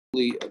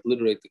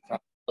obliterate the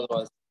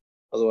comment.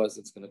 Otherwise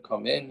it's going to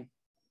come in.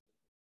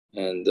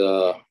 And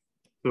so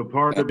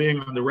part of being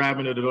on the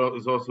Rabanan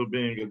is also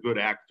being a good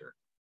actor.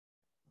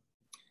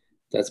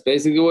 That's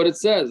basically what it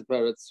says,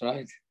 Peretz,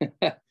 right?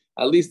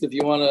 At least if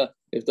you want to,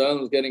 if the other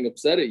was getting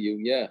upset at you,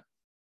 yeah.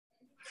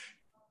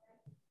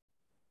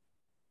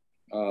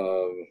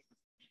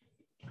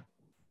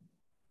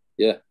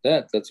 Yeah,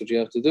 that's what you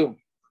have to do.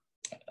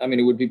 I mean,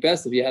 it would be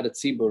best if you had a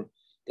tzibur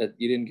that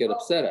you didn't get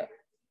upset at.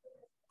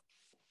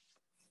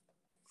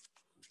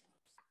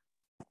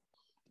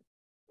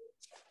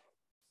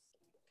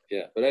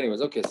 Yeah, but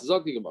anyways, okay, so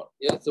Zok Gemara.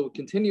 Yeah, so we're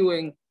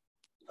continuing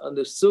on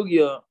the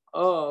sugya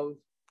of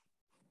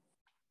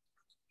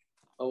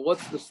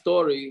what's the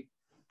story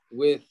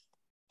with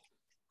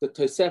the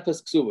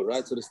Tosefes Kesuba,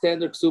 right? So the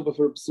standard Kesuba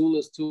for Psula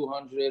is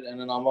 200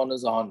 and an Amon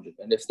is 100.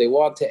 And if they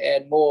want to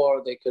add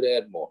more, they could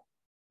add more,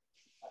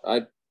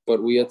 right?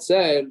 But we had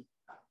said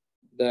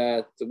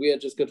that we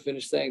had just got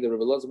finished saying that R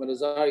Elazar and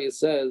Azarya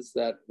says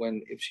that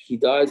if he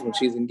dies when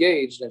she's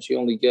engaged, then she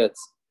only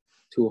gets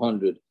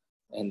 200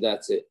 and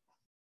that's it.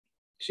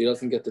 She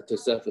doesn't get the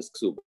Tosefes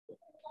Kesuba.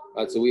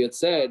 Right, so we had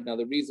said, now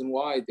the reason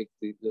why the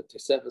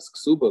Tosefes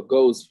Kesuba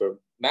goes for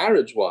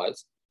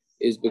marriage-wise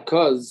is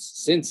because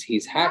since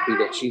he's happy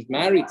that she's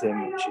married to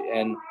him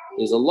and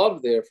there's a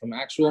love there from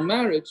actual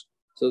marriage,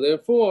 so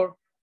therefore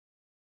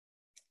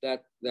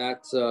that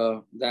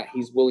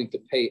he's willing to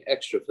pay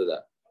extra for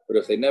that. But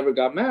if they never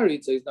got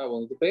married, so he's not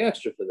willing to pay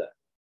extra for that.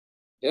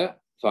 Yeah,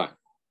 fine.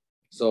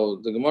 So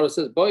the Gemara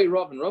says, "Boy,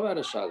 Rav had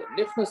a shala.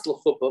 Nichnas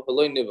l'chuppah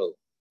v'loy nivel."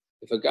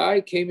 If a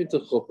guy came into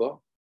chuppah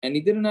and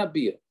he didn't have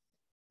bia,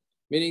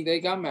 meaning they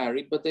got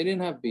married but they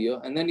didn't have bia,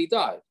 and then he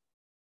died.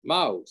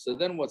 Mao. So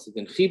then what's it?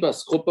 Then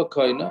chibas chuppah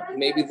kaina.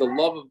 Maybe the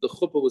love of the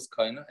chuppah was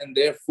kaina, and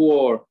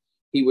therefore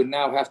he would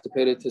now have to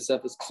pay the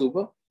Tosefes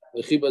Kesuba.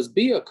 The chibas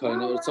bia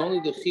kaina. It's only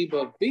the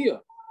chiba of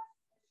bia,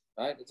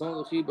 right? It's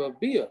only the chiba of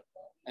bia,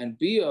 and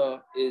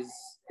bia is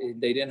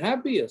they didn't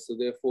have bia, so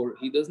therefore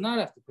he does not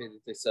have to pay the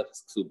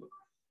Tosefes Kesuba,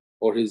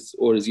 or his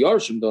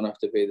yarshim don't have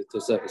to pay the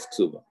Tosefes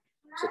Kesuba.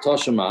 So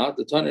Tashema,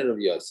 the Tanir of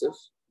Yosef,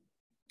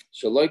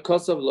 Shaloi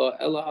Kosav Lo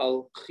Ela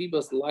Al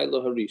Chibas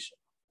Laila Harisha.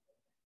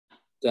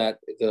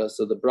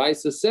 So the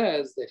Brisa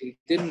says that he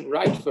didn't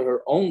write for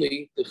her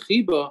only the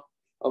chiba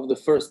of the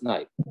first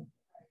night,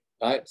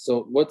 right?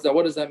 So what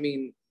does that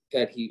mean?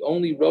 That he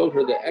only wrote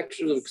her the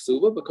extra of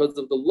Kesuba because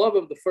of the love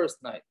of the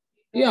first night.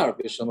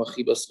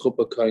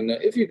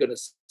 If you're going to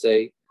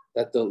say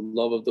that the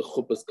love of the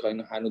chuppah is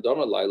kaina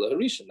hanudama laila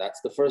harishan,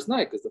 that's the first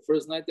night, because the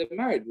first night they're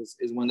married is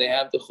when they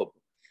have the chuppah.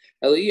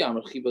 But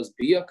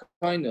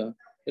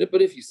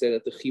if you say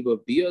that the chiba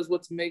bia is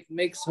what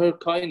makes her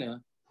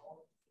kaina,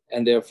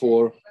 and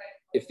therefore,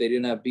 if they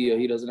didn't have bia,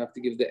 he doesn't have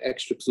to give the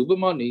extra ksuba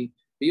money.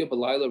 Bia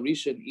balayla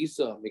rishan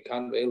isa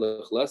mikan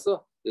ve'elech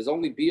lesa. There's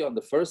only bia on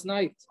the first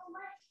night,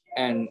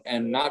 and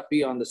not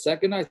bia on the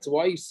second night. So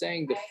why are you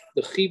saying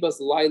the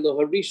chibas laila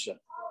harisha?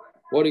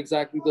 What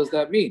exactly does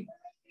that mean?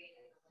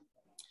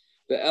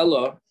 The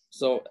ella.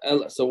 So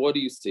what do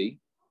you see?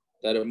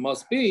 That it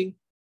must be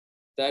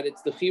that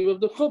it's the chiba of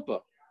the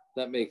chuppah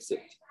that makes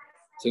it.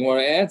 So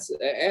Gemara asks,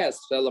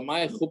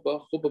 "Elamai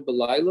chuppah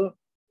b'layla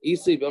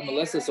isi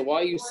b'malesa." So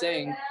why are you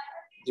saying?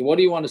 What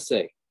do you want to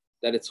say?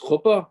 That it's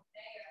chuppah,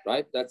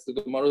 right? That's the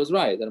Gemara is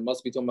right. That it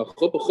must be talking about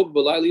chuppah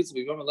b'layla isi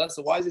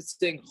b'malesa. Why is it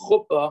saying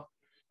chuppah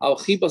al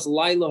chibas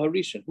layla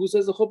harishan? Who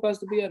says the chuppah has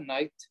to be at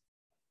night?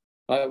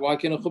 Why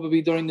can't a chuppah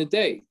be during the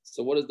day?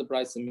 So what does the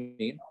price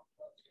mean?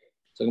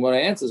 So Gemara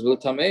answers, "Well,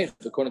 tameh,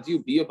 according to you,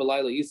 bia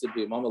b'layla isi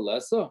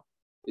b'malesa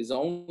is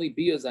only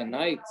bias at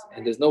night,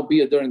 and there's no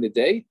bia during the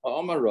day."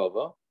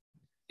 Rava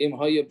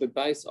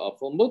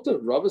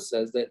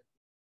says that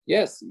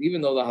yes,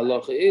 even though the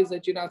halacha is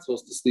that you're not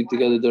supposed to sleep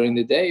together during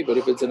the day, but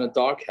if it's in a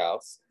dark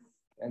house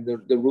and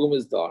the room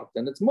is dark,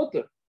 then it's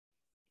mutter,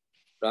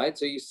 right?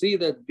 So you see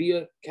that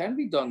bia can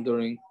be done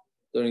during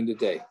the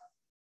day.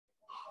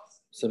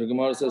 So the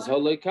Gemara says,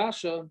 "Halei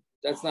kasha."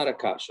 That's not a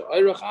kasha.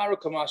 It's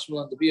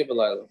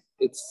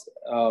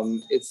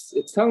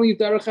telling you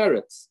derech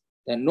Haaretz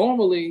that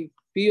normally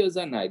bia is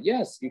at night.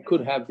 Yes, you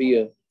could have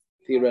bia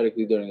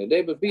theoretically during the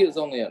day, but bia is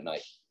only at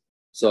night.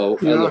 So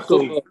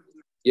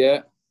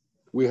yeah.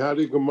 We had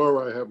a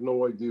Gemara, I have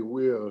no idea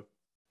where,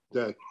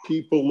 that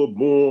people are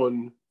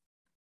born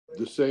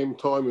the same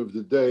time of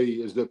the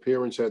day as their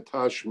parents had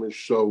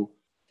Tashmish. So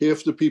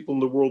half the people in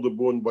the world are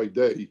born by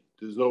day.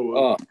 There's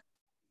no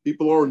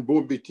people aren't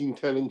born between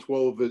 10 and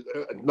 12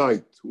 at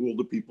night, all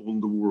the people in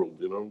the world,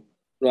 you know.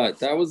 Right.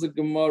 That was a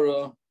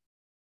Gemara,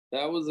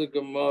 I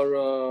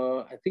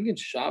think in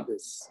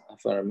Shabbos,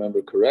 if I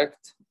remember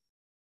correct.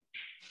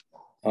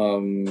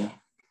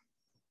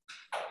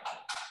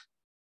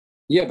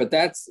 Yeah, but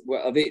that's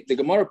the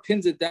Gemara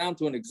pins it down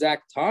to an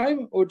exact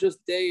time, or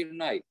just day and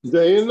night?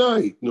 Day and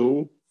night,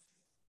 no.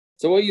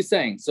 So what are you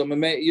saying? So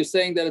you're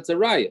saying that it's a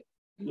riot?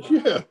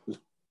 Yeah.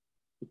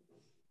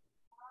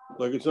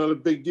 Like it's not a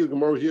big deal.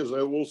 Gemara here is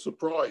all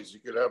surprised. You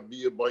could have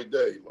beer by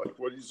day. Like,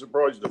 what are you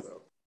surprised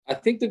about? I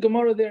think the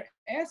Gemara there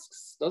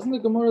asks, doesn't the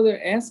Gemara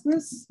there ask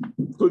this?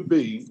 Could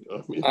be.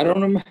 I mean, I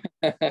don't remember.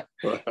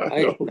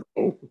 I don't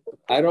know.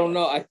 I don't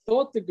know. I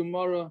thought the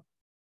Gemara,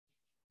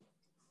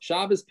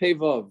 Shabbos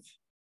Pevav,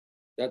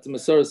 that the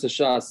Masoras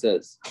Hashah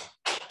says.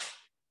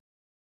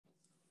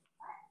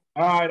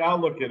 All right, I'll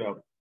look it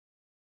up.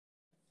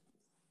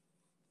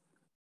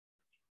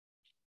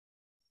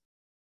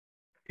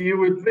 You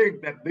would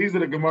think that these are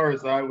the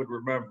Gemaras I would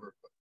remember.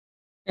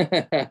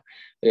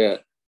 Yeah.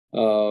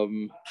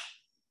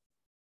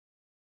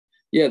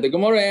 Yeah, the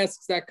Gemara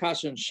asks that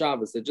kasha on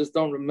Shabbos. I just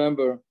don't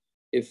remember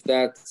if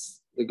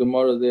that's the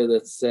Gemara there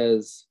that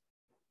says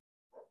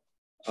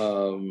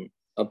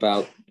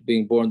about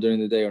being born during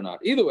the day or not.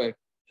 Either way,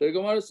 so the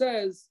Gemara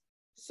says,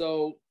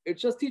 so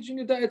it's just teaching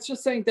you that, it's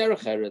just saying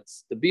derech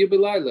Haaretz, the bia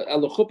b'layla,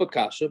 ela chuppa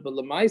kasha, but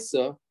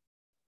lemaisa,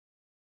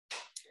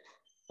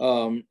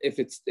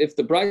 if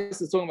the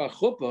Bryce is talking about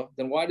chuppah,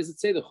 then why does it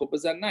say the chuppah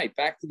is at night?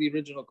 Back to the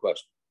original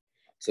question.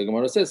 So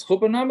Gemara says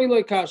chuppah nami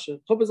loy kasha.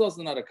 Chuppah is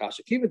also not a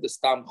kasha. Keep it the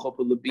stam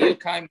chuppah lebia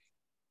kaim.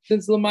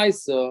 Since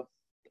lemaisa,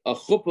 a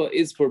chuppah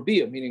is for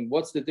bia, meaning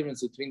what's the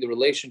difference between the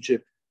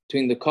relationship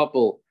between the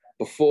couple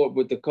before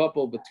the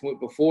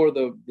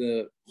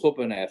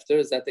chuppah and after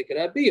is that they could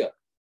have bia.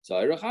 So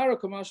the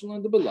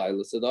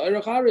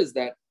Eirachara is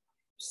that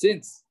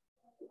since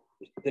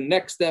the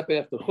next step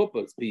after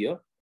chuppah is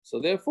bia, so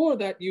therefore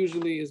that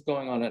usually is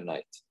going on at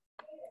night.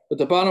 But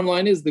the bottom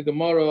line is the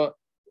Gemara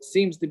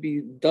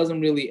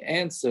doesn't really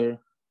answer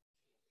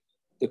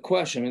the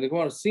question. I mean, the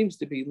Gemara seems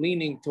to be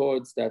leaning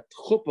towards that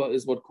chuppah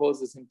is what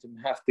causes him to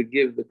have to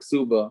give the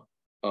Kesuba,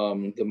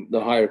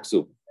 the higher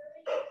Kesuba.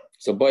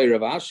 So by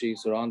Rav Ashi,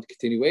 so on the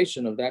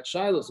continuation of that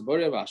Shiloh, so by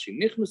Rav Ashi,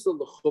 nichnusul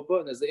the chuppah,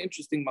 and there's an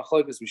interesting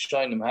Machlokes we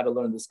shine him how to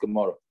learn this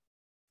Gemara.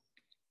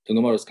 The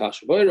Gemara's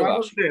kasha.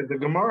 The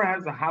Gemara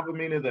has a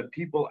havamina that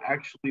people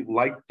actually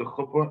like the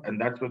chuppah,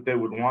 and that's what they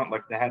would want.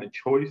 Like they had a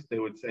choice, they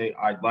would say,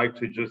 "I'd like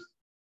to just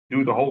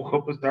do the whole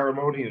chuppah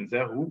ceremony and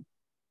zehu."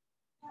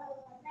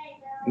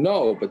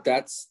 No, but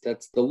that's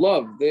the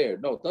love there.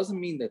 No, it doesn't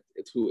mean that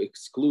to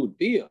exclude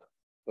bia,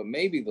 but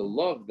maybe the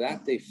love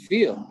that they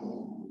feel.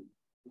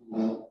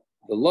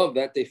 The love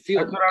that they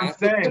feel. That's what I'm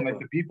saying. Like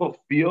the people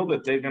feel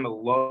that they're gonna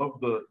love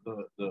the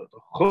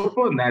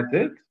chuppah, and that's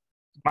it.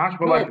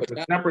 Mashma like it's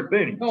a separate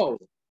thing. No,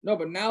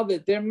 but now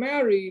that they're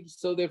married,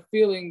 so they're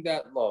feeling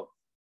that love.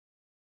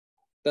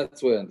 That's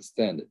the way I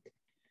understand it.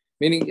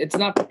 Meaning, it's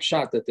not the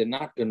shot that they're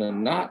not gonna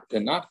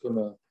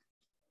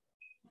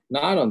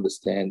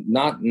understand,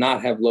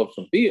 not have love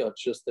from bia.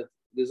 It's just that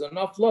there's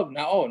enough love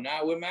now. Oh,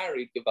 now we're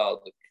married,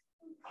 Givaldik.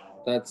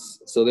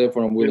 That's so.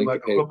 Therefore, I'm willing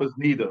like to pay. Chuppa's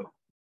nidda.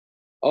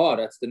 Oh,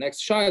 that's the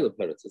next Shiloh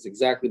Peretz. That's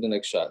exactly the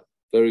next Shiloh.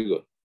 Very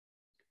good.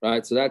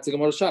 Right, so that's the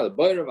Gemara Shiloh.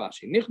 Boy Rav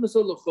Ashi,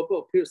 nichnusul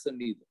l'chuppah pirsa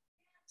nidda.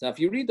 So if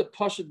you read the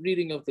Pashut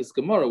reading of this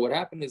Gemara, what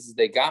happened is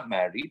they got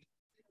married,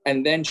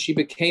 and then she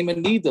became a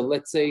nidda,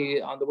 let's say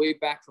on the way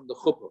back from the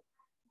chuppah.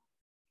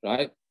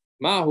 Right?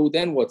 Mahu,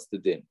 then what's the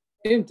din?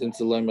 If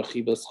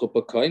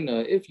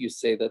you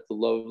say that the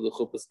love of the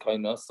chuppah is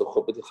kaina, so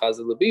chuppah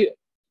t'chazeh l'bia,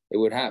 it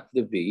would have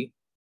to be,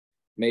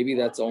 maybe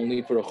that's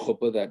only for a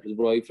chuppah that is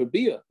roy for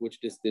bia, which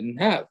this didn't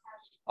have.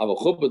 But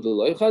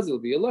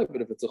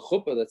if it's a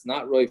chuppah that's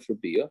not right for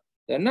bia,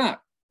 they're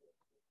not.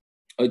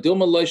 Or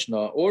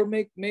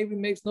maybe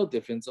makes no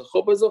difference. A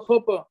chuppah is a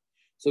chuppah.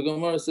 So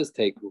Gemara says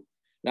teiku.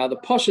 Now the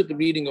pashat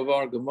reading of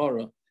our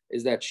Gemara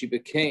is that she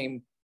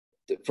became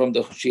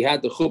she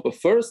had the chuppah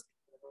first,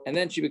 and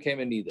then she became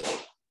a nidda.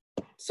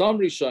 Some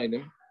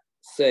Rishonim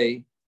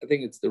say, I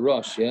think it's the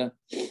Rosh,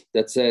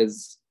 that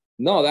says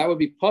no, that would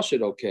be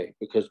pashat okay,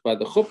 because by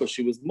the chuppah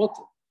she was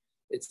mutter.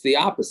 It's the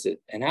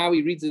opposite. And how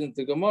he reads it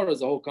into Gemara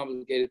is a whole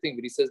complicated thing.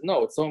 But he says,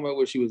 no, it's somewhere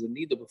where she was a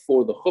nidda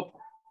before the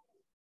chuppah.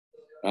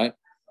 Right?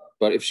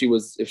 But if she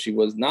was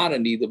not a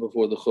nidda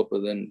before the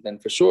chuppah, then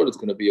for sure it's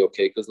going to be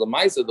okay. Because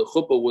Lamaisa, the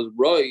chuppah was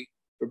roy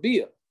for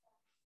bia.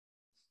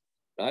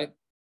 Right?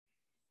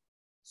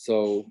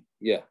 So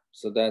yeah.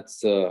 So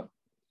that's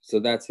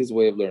his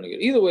way of learning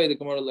it. Either way, the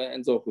Gemara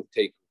ends off with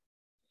teiku.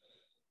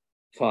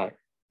 Fine.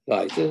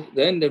 Right.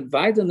 Then the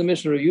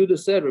Mishnah Rav Yehuda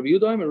said, Rav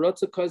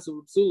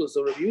Yehuda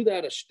so Rav Yehuda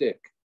had a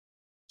shtick.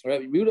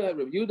 Rav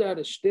Yehuda had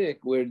a shtick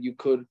where you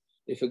could,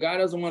 if a guy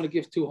doesn't want to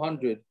give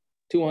 200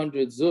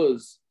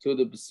 zuz to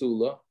the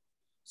basula,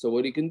 so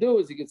what he can do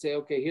is he can say,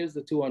 okay, here's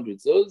the 200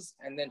 zuz,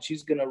 and then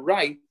she's going to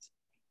write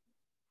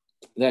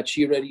that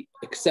she already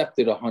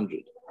accepted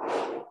 100.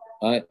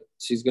 Right?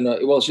 She's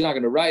not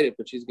going to write it,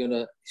 but she's going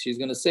to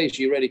say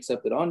she already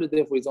accepted 100,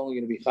 therefore he's only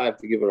going to be 5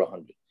 to give her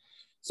 100.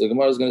 So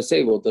Gemara is going to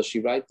say, well, does she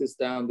write this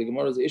down? The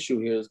Gemara's issue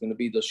here is going to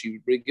be, does she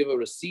give a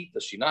receipt?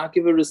 Does she not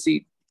give a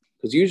receipt?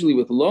 Because usually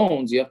with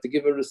loans, you have to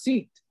give a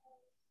receipt.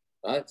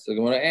 Right? So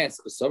Gemara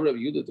asks, does Rav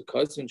Yehuda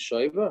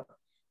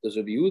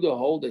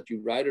hold that you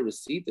write a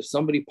receipt? If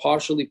somebody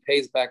partially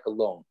pays back a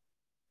loan,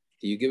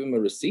 do you give him a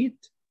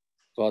receipt?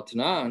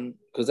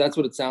 Because that's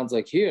what it sounds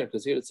like here,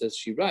 because here it says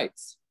she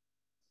writes.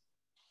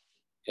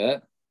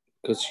 Yeah?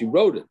 Because she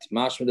wrote it.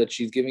 Mashma that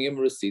she's giving him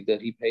a receipt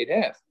that he paid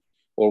half.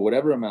 or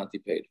whatever amount he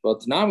paid.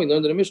 But now we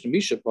learned in the Mishnah,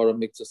 Misha para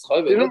mikzas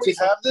chayva. Didn't we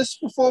have this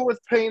before with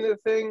paying the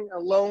thing, a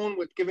loan,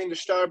 with giving the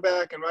star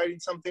back and writing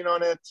something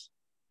on it?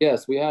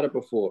 Yes, we had it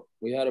before.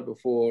 But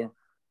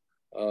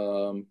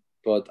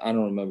I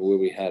don't remember where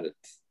we had it.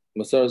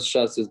 Masaras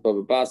Shas is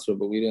Baba Basra,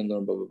 but we didn't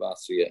learn Baba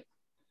Basra yet.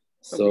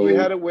 So we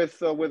had it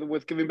with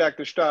giving back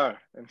the star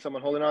and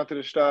someone holding on to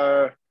the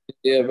star.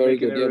 Yeah, very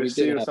good. Yeah, we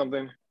did or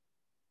something.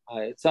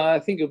 I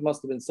think it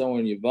must have been somewhere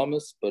in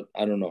Yavamas, but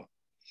I don't know.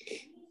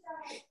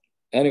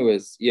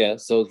 Anyways, yeah.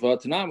 So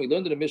V'atanam, we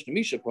learned in the Mishnah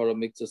Misha para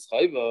mikzas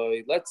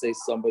chayva. Let's say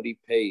somebody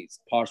pays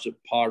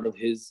part of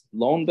his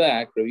loan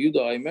back. Rav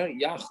Yehuda Aimer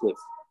Yachlif.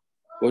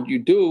 What you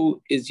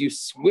do is you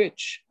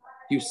switch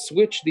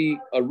the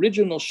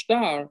original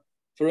star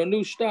for a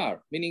new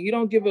star. Meaning you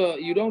don't give a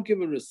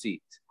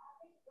receipt,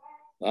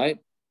 right?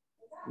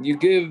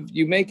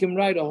 You make him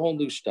write a whole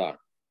new star.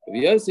 Rabbi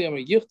Yossi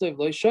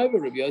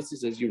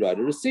says you write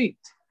a receipt.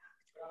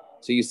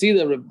 So you see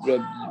that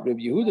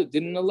Rabbi Yehuda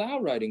didn't allow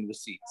writing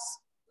receipts.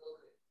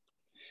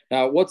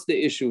 Now, what's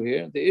the issue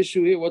here? The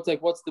issue here, what's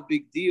the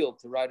big deal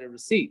to write a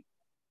receipt,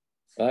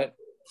 right?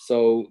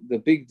 So the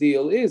big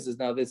deal is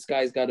now this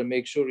guy's got to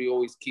make sure he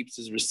always keeps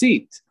his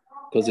receipt,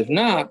 because if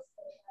not,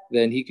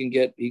 then he can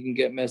get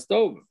messed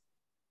over,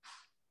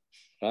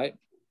 right?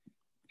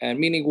 And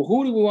meaning, well,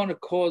 who do we want to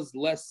cause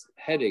less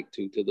headache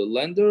to the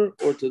lender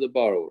or to the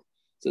borrower?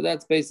 So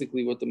that's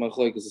basically what the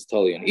Machlokes is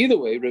telling you. Either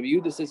way, Rabbi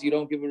Yehuda says you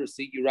don't give a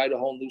receipt, you write a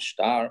whole new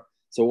star.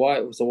 So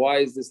why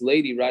is this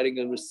lady writing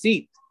a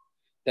receipt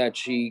that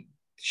she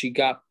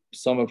got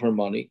some of her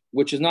money,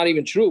 which is not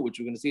even true, which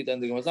we're going to see at the end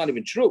of the game. It's not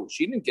even true.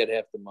 She didn't get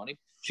half the money.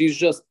 She's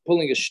just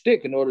pulling a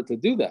shtick in order to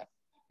do that,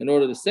 in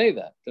order to say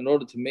that, in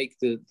order to make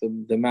the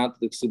amount of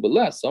the Kesuba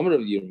less. Some of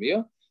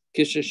Yirmiyah,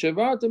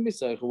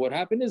 what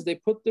happened is they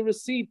put the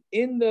receipt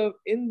in the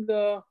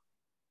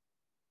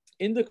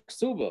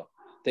Kesuba.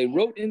 They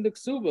wrote in the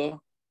Kesuba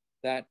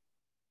that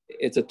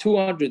it's a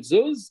 200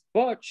 zuz,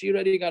 but she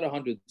already got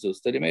 100 zuz.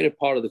 So they made it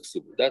part of the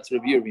Kesuba. That's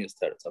Rav Yirmiyah's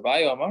teretz.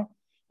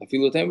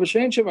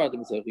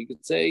 You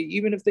could say,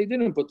 even if they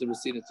didn't put the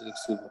receipt into the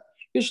Kesuba,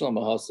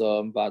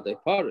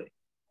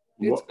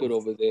 it's good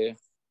over there.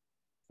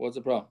 What's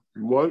the problem?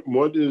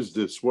 What is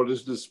this? What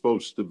is this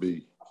supposed to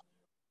be?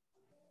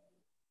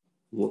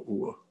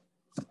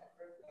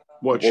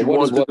 What she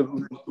wanted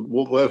to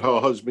let her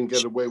husband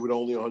get away with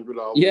only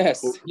 $100?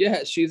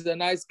 Yes, she's a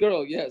nice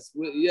girl. Yes.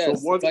 So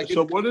what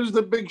is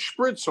the big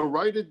spritz? So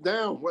write it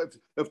down.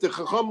 If the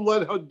Chacham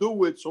let her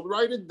do it, so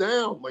write it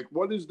down. Like,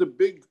 what is the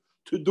big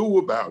to do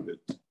about it?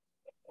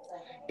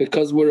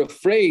 Because we're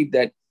afraid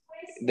that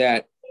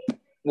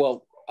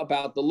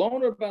about the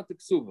loan or about the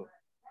Kesuba?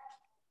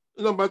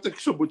 No, about the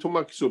Kesuba. We're talking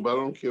about Kesuba. I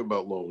don't care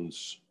about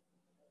loans.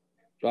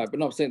 Right, but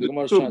no, I'm saying the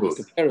Gemara is trying to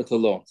compare it to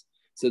loans.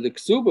 So the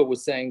Kesuba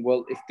was saying,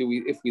 well,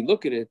 if we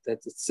look at it,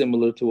 that's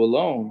similar to a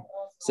loan.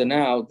 So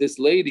now this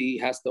lady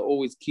has to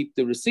always keep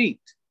the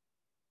receipt,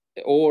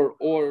 or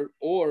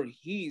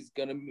he's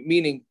gonna,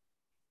 meaning.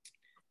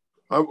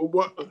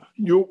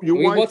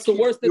 What's the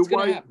worst that's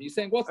gonna happen? You're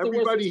saying what's the worst?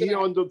 Everybody here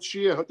on the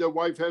Shia, their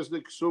wife has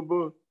the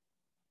Kesuba.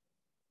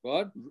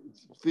 What?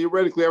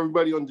 Theoretically,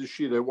 everybody on the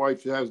Shia, their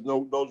wife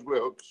knows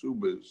where her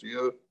Kesuba is.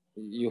 Yeah.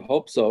 You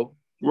hope so.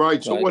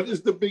 Right. So what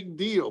is the big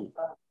deal?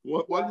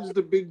 What is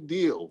the big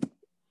deal?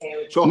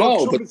 So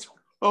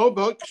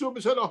her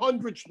Kesuba said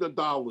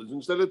 $100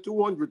 instead of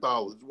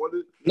 $200.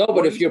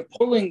 But if you're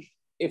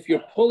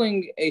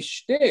pulling a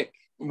shtick,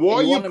 why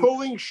are you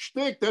pulling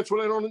shtick? That's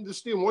what I don't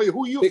understand. Who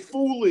are you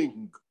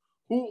fooling?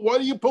 What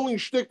are you pulling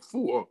shtick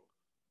for?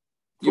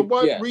 For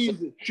what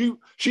reason?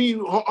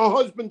 Her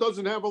husband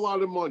doesn't have a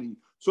lot of money,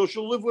 so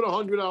she'll live with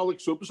 $100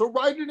 Kesuba. So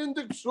write it in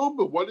the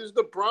Kesuba. What is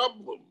the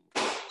problem?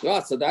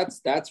 Yeah, so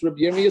that's Rabbi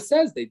Yirmiyah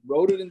says they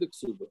wrote it in the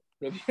Kesuba.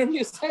 Rabbi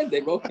Yirmiyah said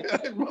they wrote it. I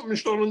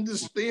don't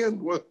understand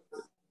what.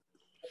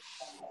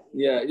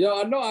 Yeah,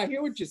 no, I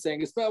hear what you're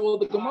saying. Well,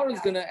 the Gemara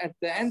is gonna, at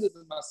the end of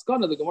the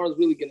Maskana, the Gemara is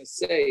really gonna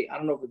say, I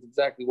don't know if it's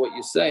exactly what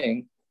you're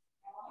saying,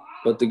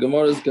 but the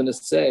Gemara is gonna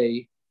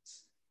say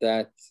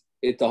that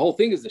the whole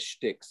thing is a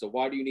shtick. So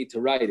why do you need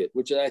to write it?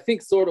 Which I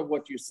think sort of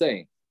what you're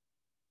saying.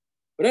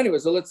 But anyway,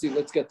 so let's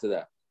get to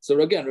that. So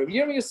again, Rabbi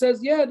Yirmiyah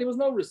says, there was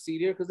no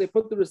receipt here because they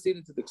put the receipt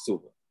into the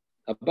Kesuba.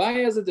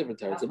 Abaye has a different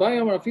teretz.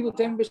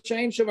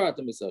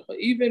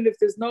 Even if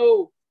there's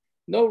no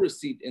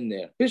receipt in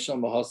there,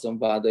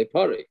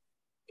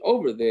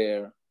 over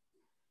there,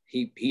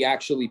 he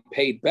actually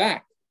paid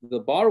back. The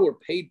borrower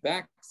paid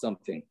back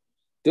something.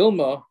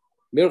 Dilma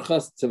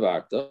mirchas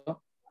tzavarta.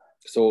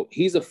 So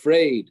he's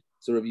afraid.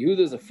 So Rabbi Yehuda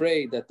is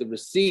afraid that the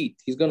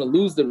receipt, he's going to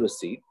lose the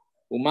receipt.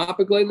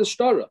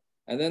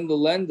 And then the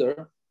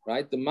lender,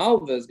 right, the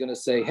malva is going to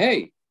say,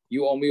 hey,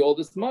 you owe me all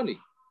this money.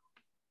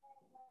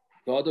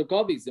 He's going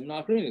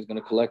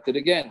to collect it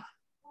again.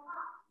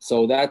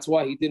 So that's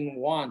why he didn't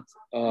want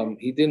a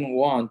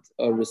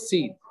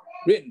receipt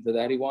written for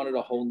that. He wanted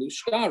a whole new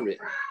shtar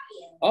written.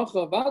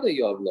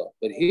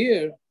 But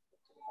here,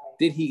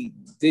 did he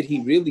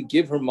really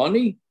give her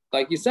money?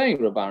 Like you're saying,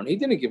 Rabanan, he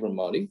didn't give her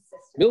money.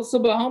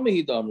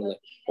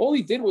 All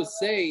he did was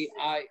say,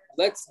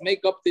 let's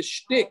make up this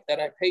shtick that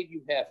I paid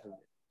you half of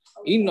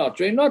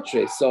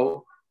it.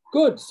 So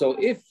good. So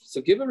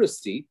give a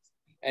receipt,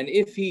 and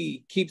if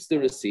he keeps the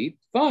receipt,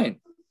 fine.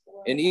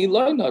 And so he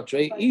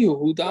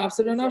lost,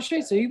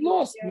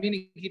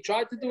 meaning he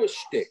tried to do a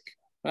shtick.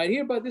 Right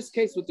here by this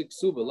case with the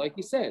Kesuba, like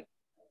you said,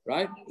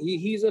 right?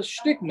 He's a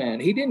shtick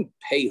man. He didn't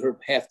pay her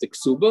half the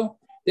Kesuba.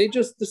 He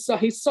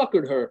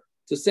suckered her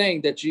to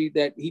saying that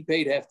he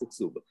paid half the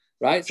Kesuba,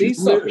 right? So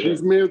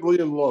she's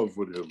madly in love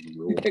with him.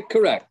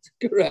 Correct,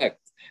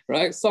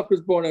 right?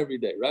 Sucker's born every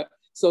day, right?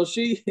 So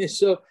she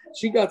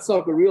got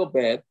suckered real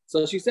bad.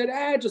 So she said,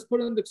 just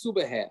put in the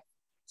Kesuba half.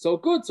 So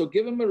good. So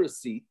give him a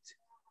receipt.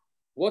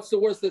 What's the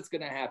worst that's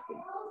going to happen?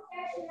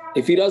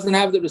 If he doesn't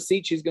have the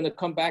receipt, she's going to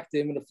come back to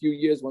him in a few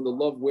years when the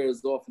love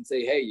wears off and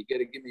say, hey, you got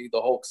to give me the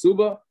whole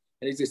Kesuba.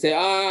 And he's going to say,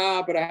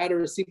 but I had a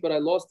receipt, but I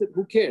lost it.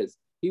 Who cares?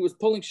 He was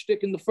pulling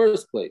shtick in the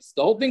first place.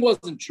 The whole thing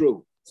wasn't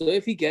true. So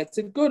if he gets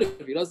it, good.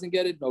 If he doesn't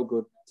get it, no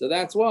good. So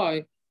that's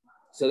why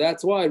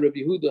Rabbi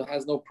Yehuda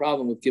has no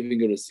problem with giving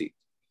a receipt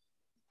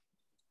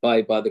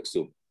by the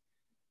Kesuba.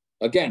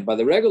 Again, by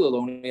the regular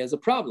loan, he has a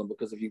problem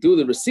because if you do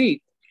the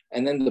receipt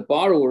and then the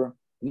borrower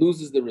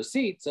loses the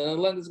receipts, and the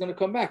lender's going to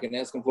come back and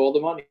ask him for all the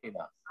money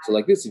now. So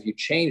like this, if you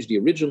change the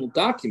original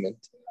document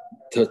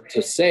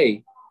to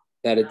say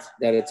that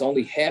it's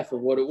only half of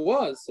what it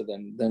was, so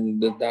then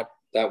that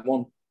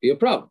won't be a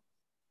problem.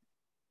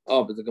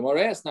 Oh, but the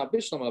Gemara asked now,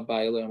 Bishlam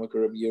Abaye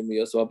Rabbi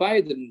Yirmiyah. So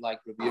Abaye didn't like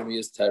Rabbi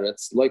Yirmiyah's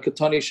teretz, like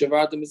Katani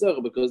Shavarta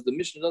Mizrach, because the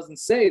Mishnah doesn't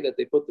say that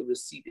they put the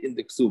receipt in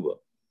the Kesuba.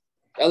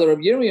 Ela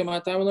Rabbi Yirmiyah, my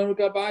time will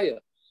Abaye.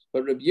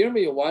 But Rabbi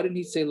Yirmiyah, why didn't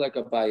he say like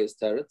Abaye's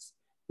teretz?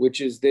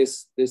 Which is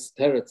this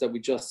teretz that we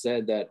just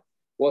said, that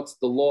what's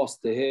the loss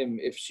to him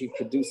if he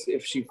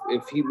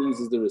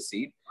loses the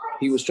receipt?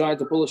 He was trying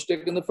to pull a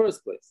shtick in the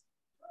first place.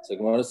 So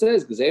Gemara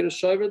says, if you're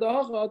going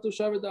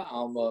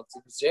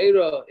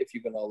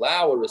to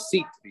allow a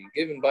receipt to be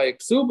given by a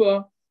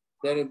Kesuba,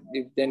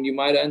 then you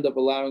might end up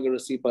allowing a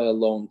receipt by a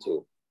loan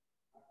too.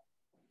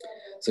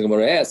 So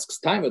Gemara asks,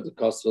 time at the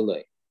cost of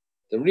lay.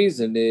 The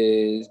reason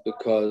is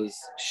because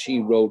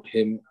she wrote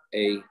him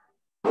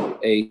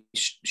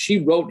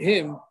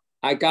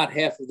I got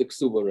half of the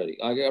Kesuba already.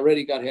 I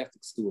already got half the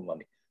Kesuba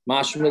money.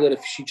 Mashma that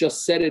if she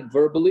just said it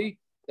verbally,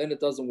 then it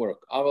doesn't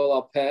work. Aval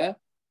al peh,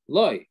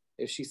 loy.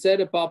 If she said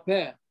it al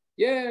peh,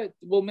 yeah,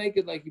 we'll make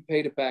it like you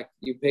paid it back.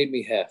 You paid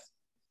me half.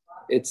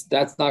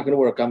 That's not going to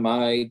work. On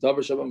my davar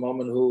shabbat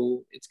moment,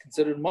 who it's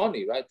considered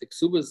money, right? The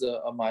Kesuba is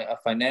a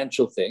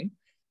financial thing.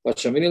 But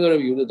Shamini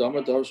Rabbi Yehuda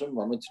davar shabbat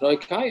moment t'nai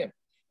kayim.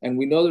 And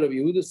we know that Rabbi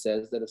Yehuda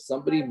says that if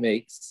somebody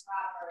makes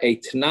a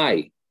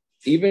t'nai,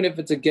 even if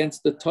it's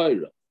against the Torah,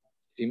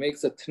 if he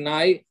makes a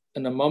t'nai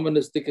and a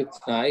momentous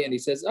t'nai, and he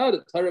says,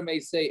 the Torah may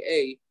say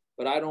A,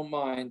 but I don't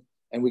mind,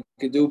 and we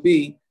could do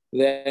B,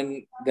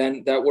 then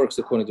that works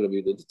according to Rabbi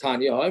Yehuda.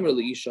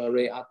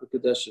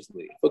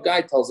 If a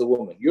guy tells a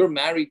woman, you're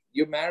marrying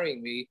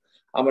me,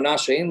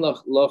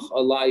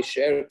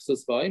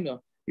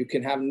 you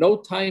can have no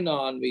taina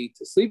on me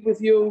to sleep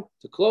with you,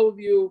 to clothe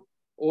you,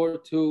 or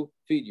to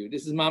feed you.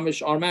 This is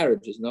mamish our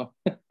marriages, no?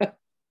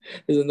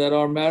 Isn't that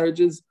our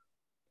marriages?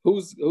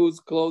 Who's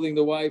clothing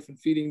the wife and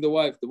feeding the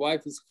wife? The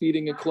wife is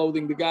feeding and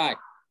clothing the guy,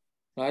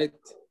 right?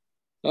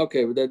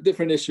 Okay, but that's a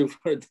different issue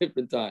for a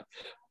different time.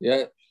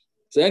 Yeah.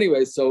 So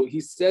anyway, so he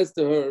says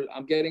to her,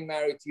 I'm getting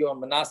married to you on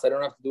Manas. I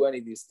don't have to do any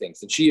of these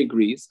things. And she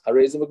agrees.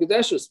 She's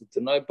Mekadeshes,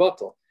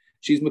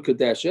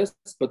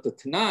 but the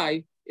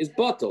Tanai is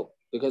Batal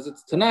because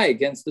it's Tanai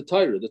against the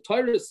Torah. The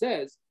Torah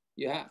says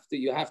you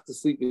have to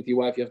sleep with your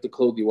wife, you have to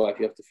clothe your wife,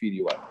 you have to feed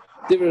your wife.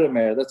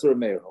 That's what a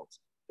mayor holds.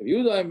 If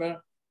you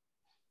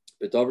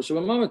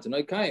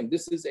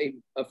this is a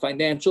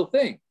financial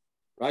thing,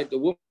 right?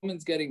 The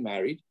woman's getting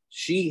married.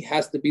 She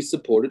has to be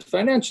supported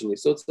financially.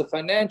 So it's the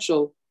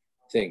financial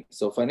thing.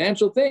 So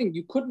financial thing,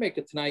 you could make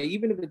a Tanai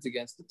even if it's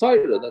against the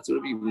Torah. That's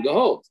what Rabbi Yehuda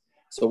holds.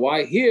 So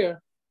why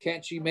here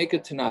can't she make a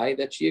Tanai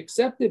that she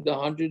accepted the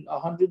 100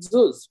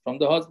 zuz from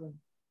the husband?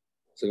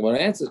 So I'm going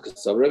to answer,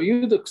 because Rabbi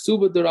Yehuda,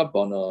 Kesuba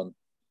derabanan,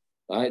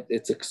 right?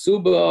 It's a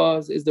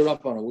Kesuba is the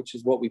Rabanan, which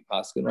is what we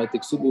pasken, right? The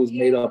Kesuba was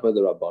made up by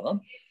the Rabanan.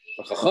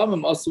 The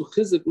Chachamim also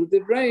chizuk with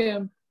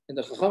Ibrahim, and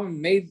the Chachamim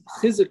made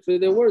chizuk for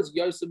their words.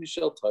 Yosef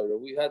Mishel Torah.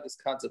 We've had this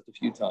concept a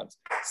few times.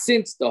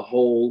 Since the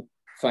whole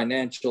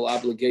financial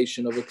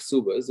obligation of a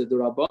Kesuba is the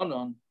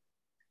Rabanan,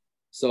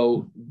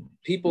 so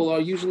people are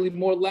usually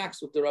more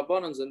lax with the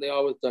Rabbanans than they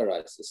are with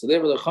deraisa. So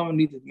therefore, the Chachamim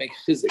needed to make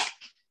chizuk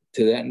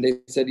to that, and they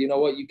said, you know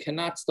what, you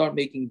cannot start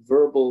making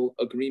verbal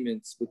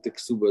agreements with the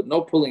Kesuba.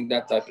 No pulling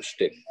that type of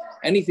shtick.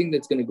 Anything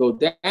that's going to go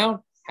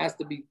down has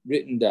to be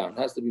written down.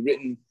 Has to be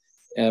written.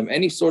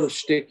 Any sort of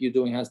shtick you're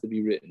doing has to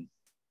be written.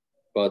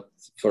 But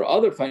for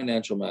other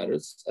financial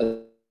matters,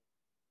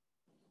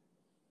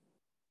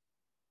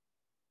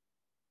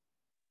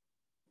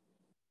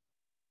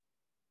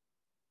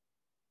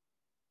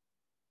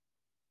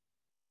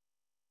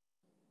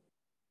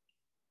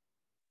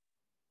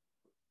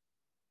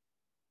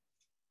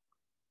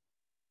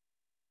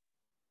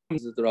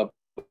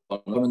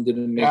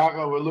 didn't make.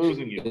 We're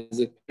losing you.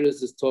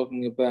 Paris is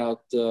talking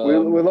about.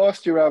 We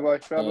lost you, Rabbi.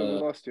 Rabbi, we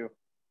lost you.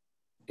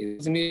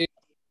 Isn't he?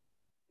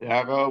 We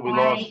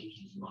lost you.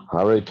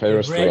 Hare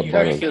Paris You're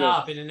derabanan.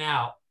 up in and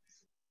out.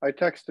 I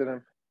texted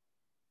him.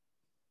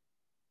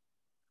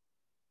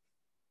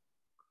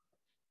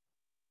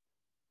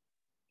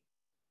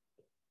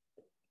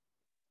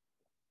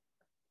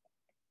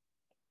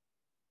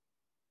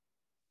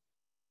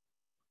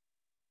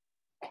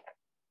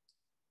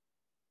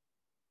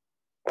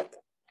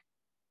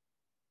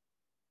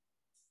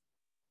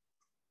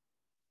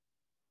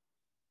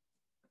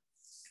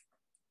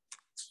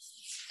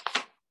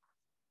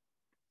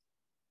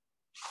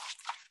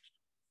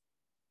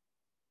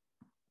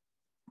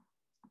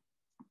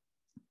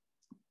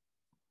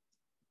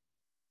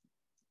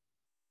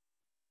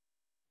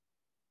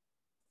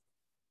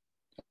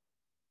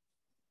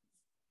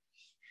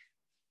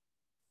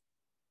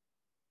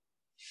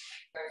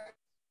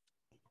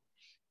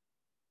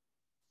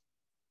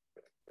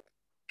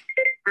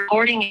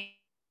 Recording.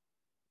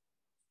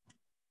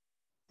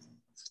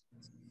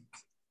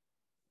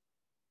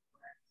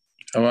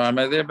 Oh, am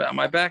I there? Am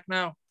I back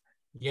now?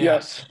 Yeah.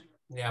 Yes.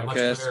 Yeah,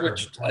 Okay, much better.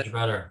 Much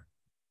better.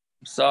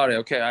 Sorry.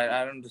 Okay,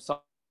 I don't understand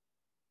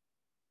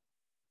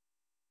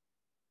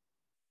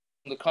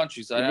the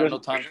country, so I have no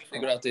time to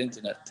figure out the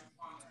internet.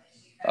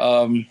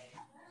 Am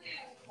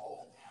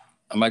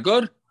I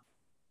good?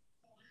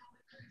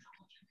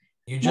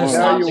 You just Now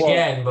stopped you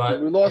again, are.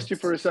 but We lost you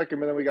for a second,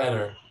 but then we got you.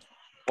 better.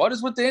 What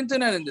is with the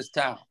internet in this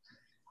town?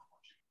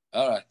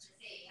 All right.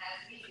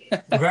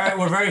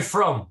 We're very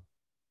from.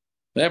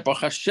 Yeah,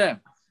 Baruch Hashem.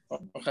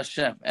 Baruch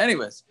Hashem.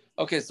 Anyways,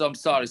 okay, so I'm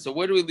sorry. So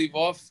where do we leave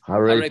off?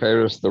 Hare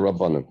Paris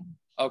derabanan.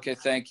 Okay,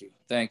 thank you.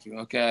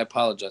 Okay, I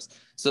apologize.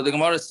 So the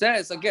Gemara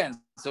says again.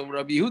 So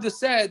Rabbi Yehuda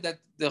said that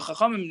the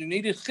Chachamim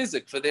needed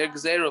chizuk for their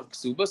gezeira of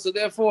Kesuba. So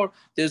therefore,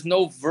 there's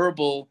no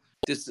verbal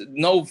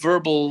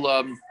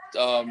tanaim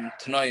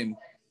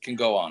can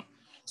go on.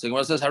 So the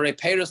Gemara says Hare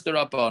Paris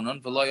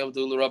derabanan v'lo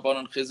yavdu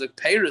l'Rabanan chizuk.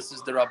 Paris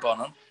is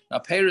derabanan. Now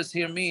Paris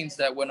here means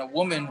that when a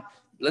woman,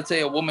 let's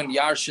say a woman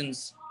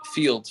yarshins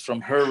fields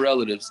from her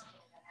relatives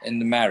in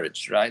the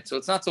marriage, right? So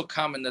it's not so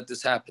common that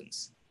this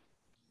happens.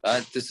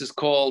 This is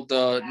called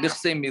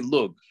nichse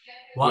milug.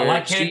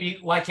 Why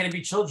can't it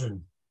be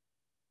children?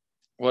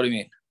 What do you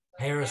mean?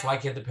 Paris, why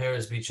can't the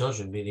Paris be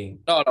children? Meaning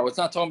No, it's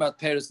not talking about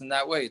Paris in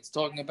that way. It's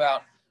talking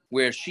about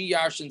where she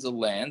yarshins a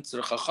land. So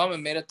the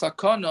Chachamim made a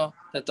takana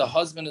that the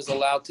husband is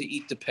allowed to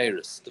eat the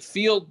Paris. The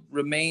field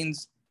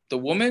remains the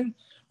woman,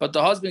 but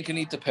the husband can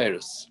eat the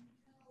Paris.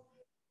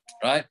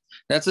 Right?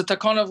 That's a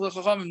takana of the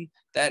Chachamim,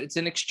 that it's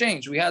an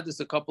exchange. We had this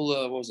a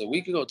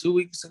week ago, 2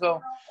 weeks ago.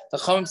 The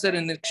Chachamim said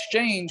in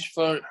exchange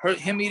for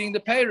him eating the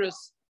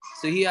Paris,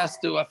 so he has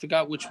to, I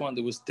forgot which one,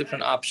 there was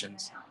different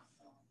options.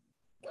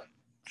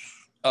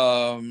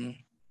 I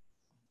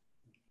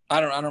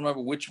don't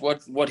remember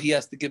what he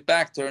has to give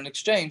back to her in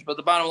exchange, but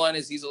the bottom line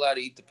is he's allowed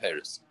to eat the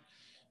Paris.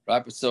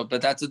 Right?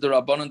 But that's a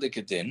derabanan de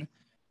kedin.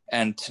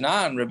 And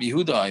Tanan, Rabbi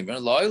Yehuda Aimer,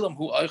 La'ilam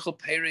hu eichel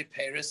pere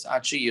Paris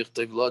achi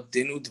yichtav la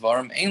dinu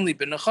dvarim ainli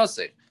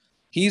b'nechase.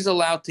 He's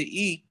allowed to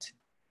eat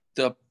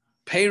the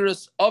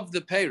Paris of the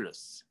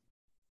Paris,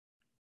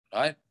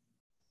 right?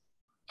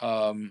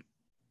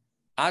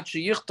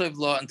 Achi yichtav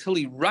la, until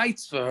he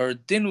writes for her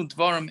dinu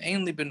dvarim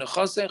ainli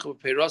b'nechase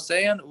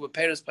u'peraseyan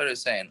u'peres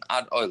pereseyan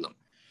ad oilam,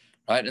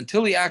 right?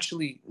 Until he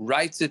actually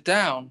writes it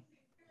down.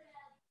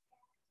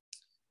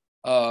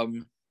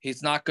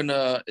 It's not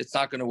gonna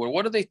work.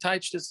 What do they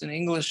teach this in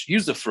English?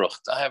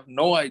 Usufrucht. I have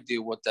no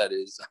idea what that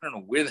is. I don't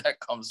know where that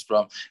comes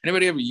from.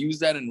 Anybody ever use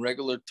that in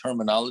regular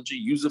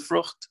terminology?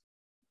 Usufrucht?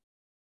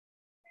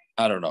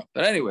 I don't know.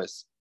 But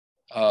anyways,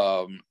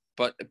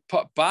 but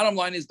bottom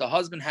line is the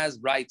husband has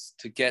rights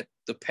to get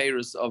the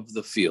Paris of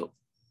the field.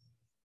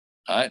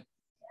 All right?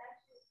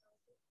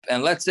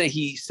 And let's say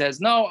he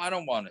says, no, I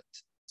don't want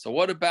it. So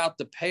what about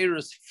the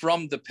Paris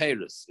from the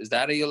Paris? Is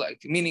that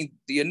meaning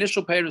the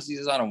initial Paris, he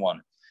says, I don't want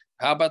it.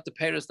 How about the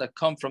Paris that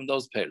come from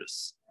those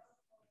Paris?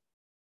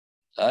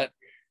 Right?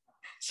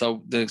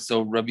 So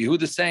Rabbi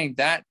Yehuda is saying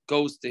that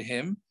goes to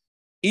him,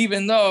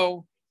 even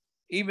though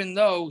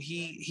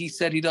he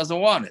said he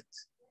doesn't want it.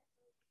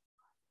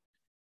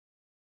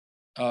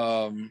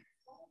 And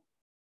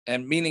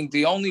meaning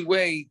the only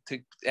way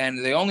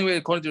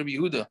according to Rabbi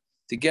Yehuda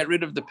to get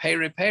rid of the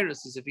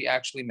Paris is if he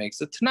actually makes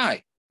a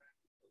Tanai.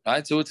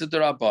 Right? So it's a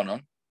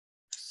derabanan.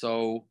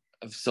 So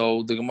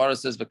the Gemara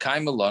says,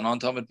 "V'kaim alon on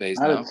Talmud Beis."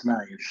 Now,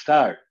 you're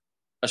star.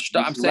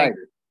 I'm saying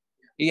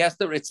he has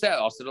to. It's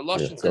also the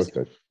Lashon says,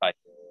 right?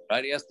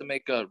 He has to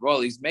make a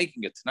roll. He's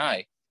making it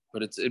tonight,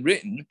 but it's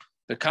written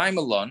v'kaim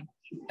alon,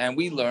 and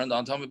we learned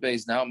on Talmud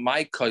Beis now.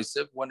 My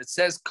kaisev, when it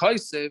says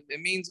kaisev, it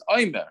means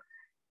oimer,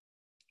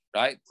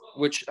 right?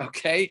 Which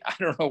I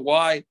don't know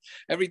why.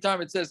 Every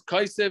time it says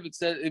kaisev,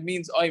 it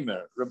means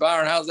oimer.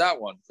 Rabanan, how's that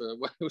one?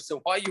 So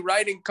why are you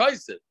writing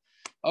kaisev?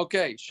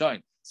 Okay,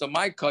 shine. So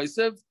my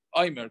kaisev.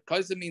 Aimer.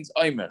 Kaiser means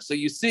Aimer. So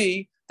you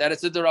see that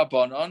it's a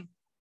derabanan,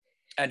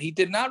 and he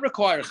did not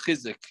require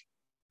chizuk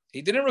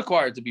He didn't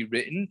require it to be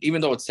written,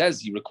 even though it says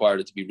he required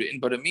it to be written,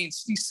 but it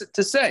means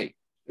to say.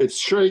 It's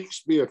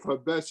Shakespeare for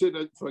Besset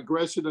and for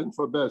Gresset and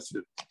for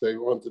Besset. They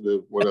wanted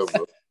to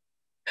whatever.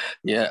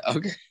 Yeah,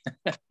 okay.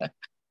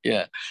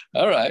 Yeah,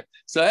 all right.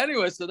 So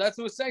anyway, so that's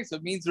what it's saying. So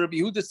it means Rabbi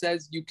Yehuda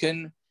says you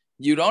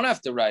don't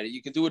have to write it.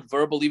 You can do it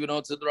verbal, even though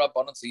it's a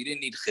derabanan, so you didn't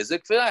need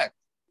chizuk for that.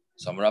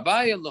 So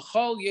Rabaya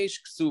l'chol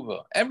yesh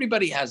Kesuba.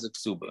 Everybody has a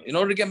Kesuba. In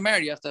order to get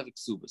married, you have to have a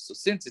Kesuba. So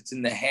since it's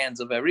in the hands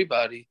of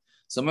everybody,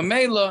 so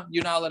Mamela,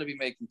 you're not allowed to be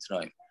making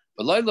tonight.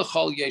 But loy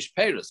l'chol yesh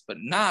peiros, but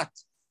not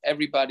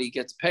everybody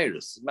gets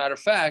peiros. As a matter of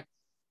fact,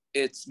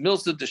 it's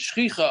milsa the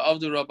shchicha of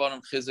the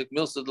Rabanan chizuk,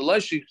 milsa the loy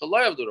shchicha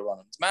loy of the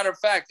Rabanan. As a matter of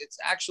fact, it's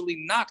actually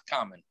not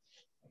common.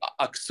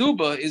 A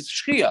Kesuba is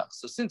shchiach.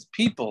 So since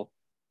people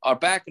are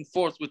back and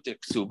forth with their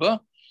Kesuba,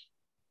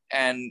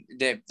 and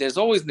there's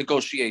always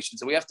negotiations,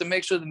 so we have to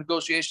make sure the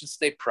negotiations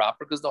stay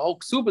proper because the whole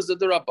Kesuba is a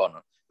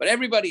derabanan. But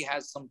everybody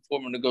has some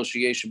form of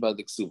negotiation by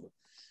the Kesuba,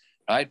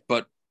 right?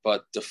 But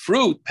the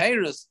fruit,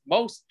 peiros,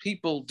 most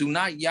people do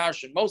not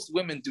yarshin. Most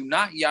women do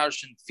not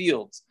yarshin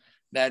fields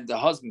that the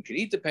husband can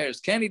eat the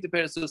peiros, can't eat the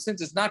peiros. So since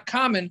it's not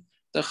common,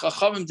 the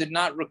chachamim did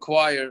not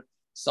require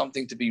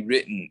something to be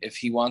written if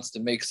he wants to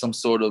make some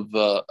sort of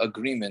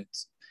agreement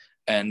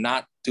and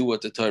not do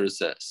what the Torah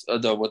says,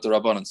 or what the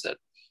Rabanan said.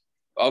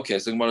 Okay,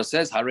 so Gemara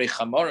says, Hare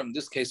Chamorim,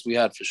 this case we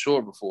had for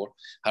sure before.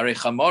 Hare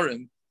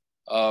Chamorim,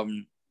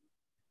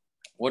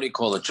 what do you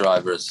call it,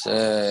 drivers?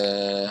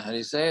 How do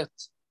you say it?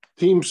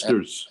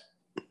 Teamsters.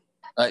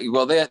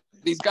 Well,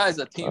 these guys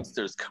are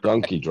teamsters.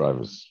 Donkey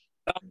drivers.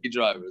 Donkey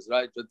drivers,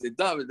 right? But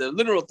the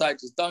literal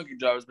types is donkey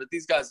drivers, but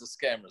these guys are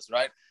scammers,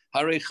 right?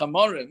 Hare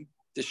Chamorim,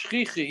 the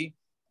Shchichi,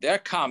 they're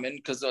common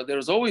because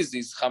there's always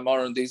these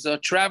Chamorim, these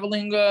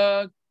traveling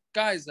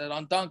guys that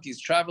on donkeys,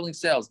 traveling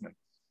salesmen.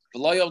 The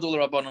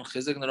Rabanan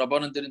chizuk, and the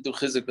Rabanan didn't do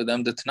chizuk for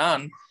them. The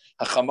Tanan,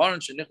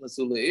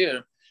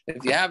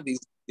 if you have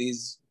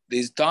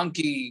these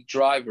donkey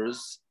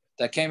drivers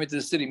that came into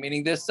the city,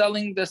 meaning they're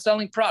selling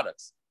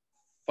products.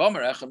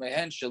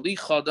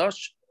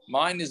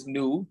 Mine is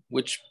new,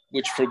 which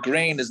for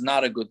grain is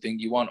not a good thing.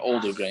 You want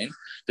older grain.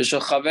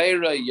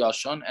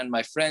 And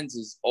my friend's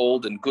is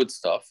old and good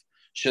stuff.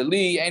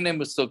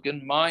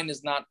 Mine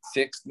is not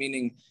fixed,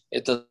 meaning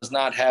it does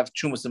not have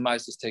chumas and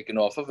maises taken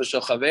off of.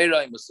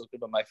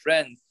 But my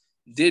friend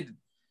did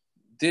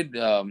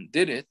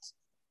it.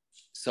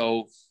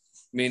 So,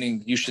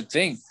 meaning you should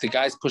think the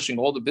guy's pushing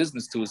all the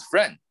business to his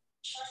friend.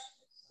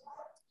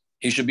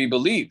 He should be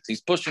believed.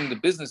 He's pushing the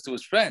business to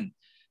his friend,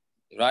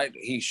 right?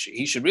 He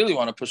should really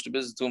want to push the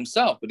business to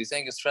himself, but he's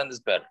saying his friend is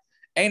better.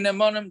 Ein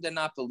nemanim, they're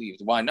not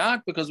believed. Why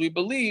not? Because we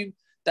believe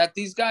that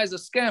these guys are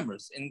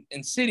scammers.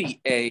 In city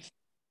A,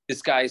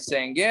 this guy is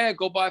saying, yeah,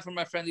 go buy from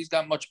my friend. He's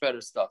got much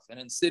better stuff. And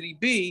in city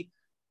B,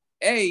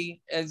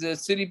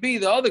 city B,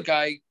 the other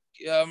guy,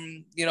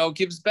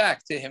 gives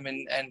back to him,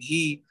 and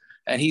he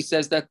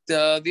says that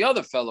the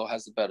other fellow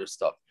has the better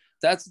stuff.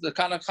 That's the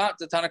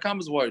Tanakam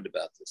is worried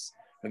about this.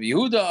 Rabbi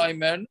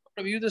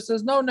Yehuda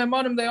says, no,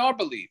 nemanim, they are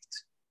believed.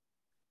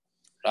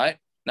 Right?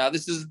 Now,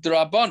 this is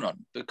derabanan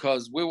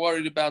because we're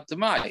worried about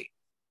demai.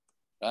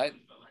 Right?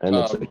 And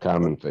it's a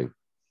common thing.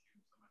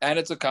 And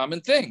it's a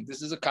common thing.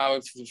 This is a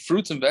common,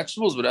 fruits and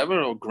vegetables,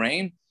 whatever, or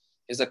grain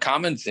is a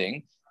common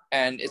thing.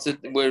 And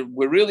we're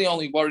really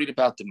only worried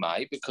about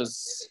demai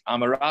because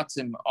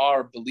Amaratzim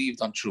are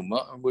believed on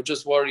Truma, and we're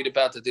just worried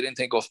about that they didn't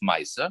take off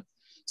Maisa.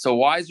 So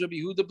why is Rabbi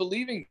Yehuda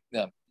believing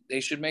them? They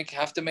should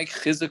have to make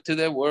chizuk to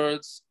their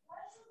words.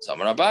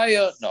 Samar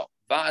Abaya, no.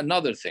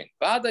 Another thing.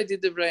 Vadai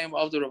did the Vrayim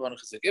of the Rabanan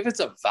chizuk. If it's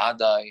a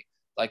vadai,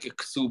 like a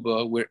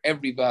Kesuba, where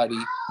everybody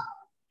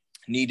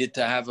needed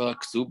to have a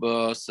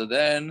Kesuba, so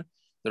then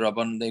the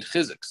Rabanan did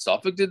chizuk.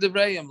 Safek did the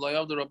Vrayim, loy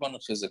of the Rabanan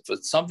chizuk. For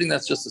something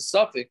that's just a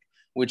suffix,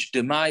 which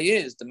demai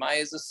is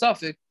a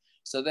suffix,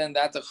 so then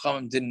that the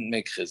Chachamim didn't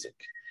make chizuk.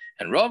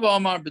 And Rav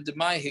Amar, but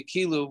demai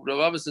hekilu,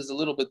 Rav says a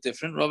little bit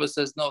different. Rav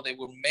says, no, they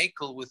were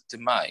makel with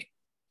demai.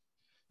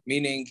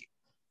 Meaning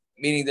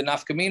the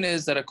nafkamina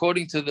is that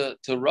according to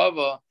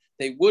Rava,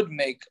 they would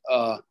make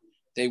a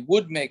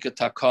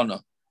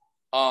takana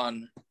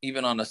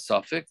even on a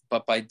suffix,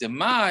 but by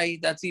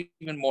demai, that's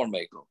even more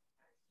makel.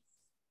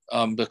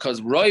 Because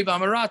Roiv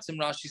Amaratzim,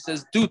 Rashi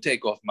says, do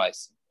take off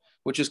maisim,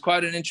 which is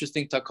quite an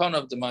interesting takana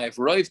of demai. If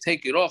Roiv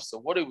take it off, so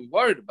what are we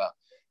worried about?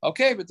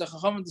 Okay, but the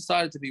Chachamim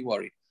decided to be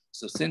worried.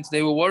 So since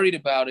they were worried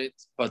about it,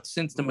 but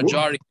since the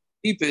majority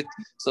keep it,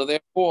 so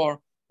therefore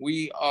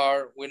we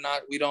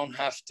don't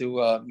have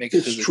to make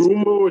it. It's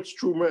truma or it's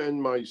truma and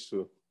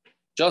maisa?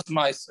 Just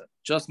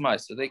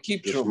maisa. They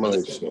keep truma.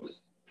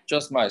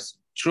 Just maisa.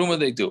 Truma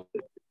they do.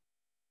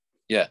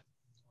 Yeah.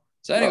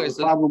 So anyway,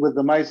 the problem with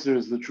the meiser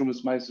is the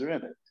trumas meiser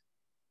in it.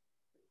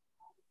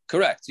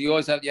 Correct. So you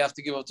have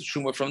to give up the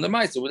truma from the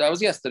meiser. Well, that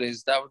was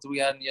yesterday's. That was we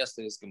had in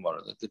yesterday's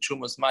Gemara. That the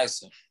trumas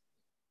meiser,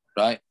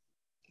 right?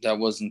 That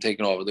wasn't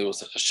taken off. There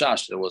was a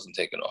chashash that wasn't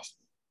taken off.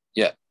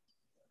 Yeah.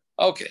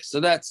 Okay. So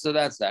that's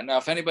that. Now,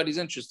 if anybody's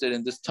interested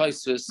in this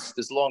taisus,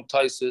 this long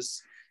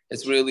taisus,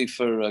 it's really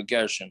for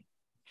Gershon.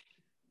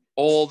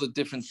 All the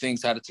different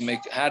things how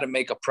to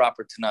make a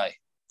proper tanai.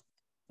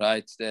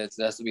 right? There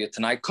has to be a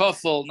Tanai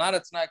Kofel, not a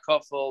Tanai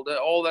Kofel.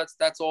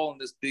 That's all in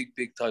this big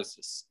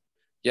Tosis.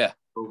 Yeah.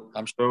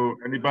 So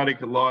anybody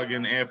could log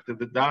in after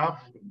the daf.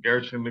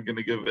 Gershon is going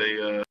to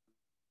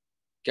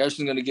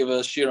give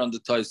a shir on the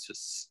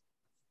Tosis.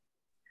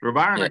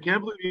 Rabanan, yeah. I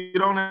can't believe you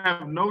don't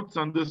have notes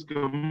on this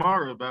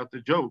Gemara about the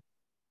joke.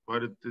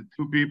 But the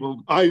two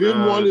people... I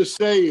didn't want to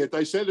say it.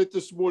 I said it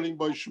this morning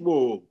by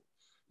Shmuel.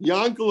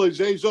 Yankel is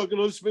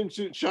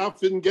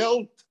schaffen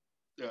Geld.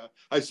 Yeah,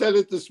 I said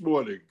it this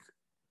morning.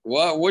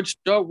 What? Which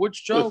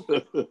joke?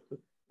 The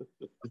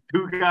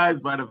two guys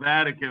by the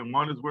Vatican,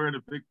 one is wearing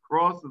a big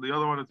cross and the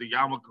other one is a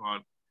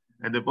yarmulke.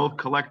 And they're both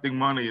collecting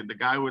money. And the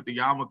guy with the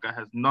yarmulke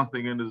has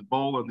nothing in his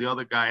bowl and the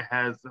other guy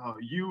has a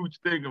huge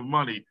thing of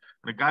money.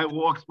 And the guy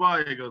walks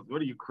by and goes,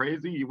 "What are you,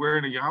 crazy? You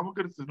wearing a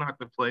yarmulke? This is not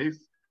the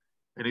place."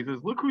 And he says,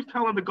 "Look who's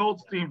telling the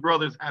Goldstein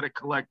brothers how to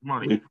collect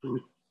money."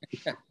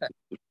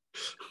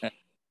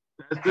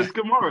 That's this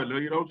Gemara. No,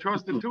 you don't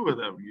trust the two of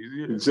them.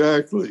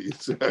 Exactly.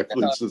 It's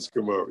this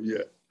Gemara.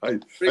 Yeah. I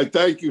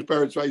thank you,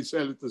 parents. I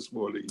said it this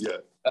morning.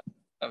 Yeah.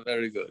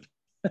 Very good.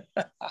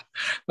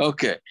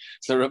 Okay.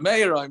 So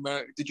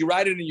Rameir, did you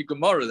write it in your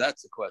Gemara?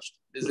 That's the question.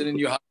 Is it in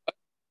your?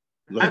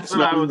 That's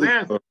what I was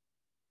asking.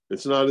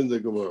 It's not in the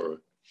Gemara.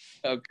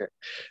 Okay.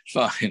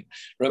 Fine.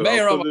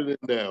 Rameir, I'll put it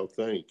in now.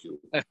 Thank you.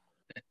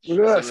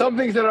 Some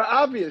things that are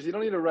obvious, you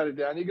don't need to write it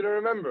down. You're going to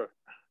remember.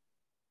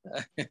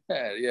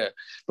 Yeah,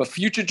 but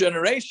future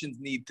generations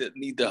need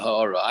the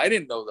hara. I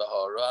didn't know the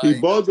hara. He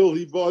bundled.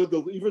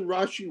 Even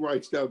Rashi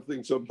writes down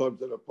things sometimes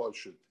that are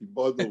pashut. He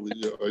bundled.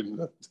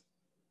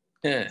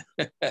 Yeah.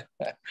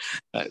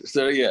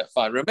 So yeah,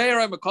 fine.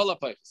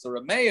 So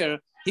Rameir,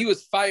 he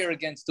was fire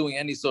against doing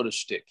any sort of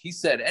shtick. He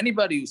said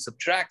anybody who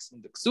subtracts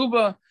from the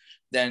Kesuba,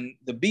 then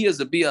the bia is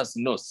a bias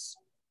nus.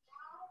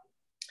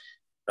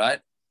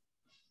 Right?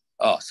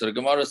 Oh, so the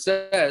Gemara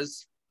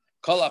says,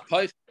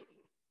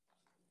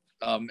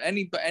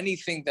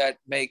 anything that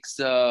makes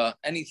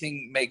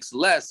anything makes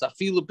less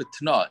afilu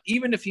b'tana,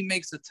 even if he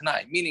makes a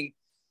tanai. Meaning,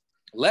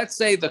 let's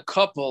say the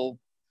couple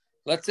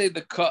makes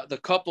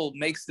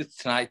the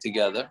tanai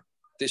together,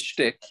 this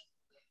shtick.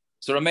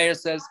 So Rameir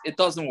says it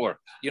doesn't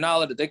work. You're not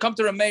allowed to. They come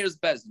to Rameir's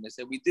bezin. They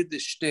say, "We did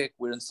this shtick.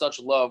 We're in such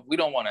love. We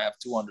don't want to have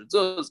 200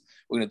 zuz.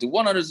 We're going to do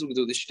 100 zuz. We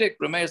do the shtick."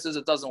 Rameir says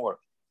it doesn't work.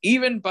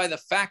 Even by the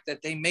fact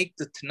that they make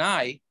the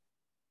tanai.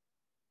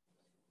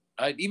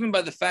 Right? Even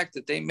by the fact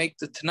that they make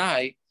the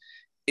tanai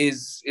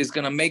is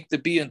going to make the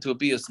bia into a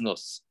bias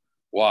nus.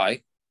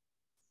 Why?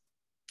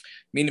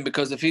 Meaning,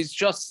 because if he's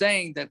just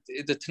saying that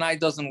the tanai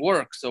doesn't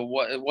work, so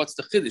what's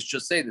the chiddush?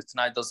 Just say the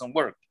tanai doesn't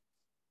work.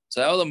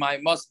 So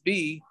elamai must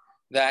be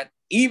that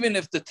even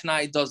if the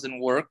tanai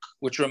doesn't work,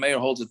 which Rameir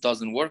holds it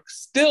doesn't work,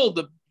 still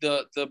the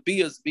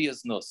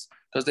bias nus,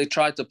 because they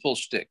tried to pull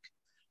shtick.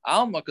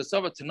 Alma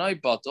kasava tanai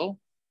batal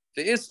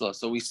the isla.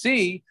 So we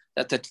see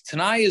that the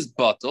tanai is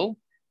batal,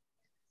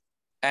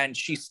 and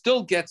she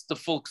still gets the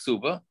full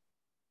ksuba.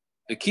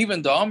 The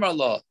kivan da amar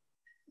la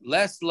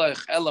less like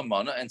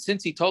elamana, and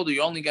since he told her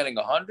you're only getting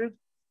 100,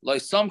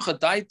 like some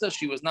chadaita,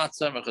 she was not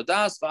samar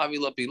chadas,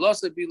 v'avila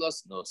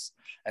bilas nus,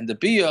 and the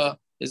bia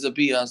is a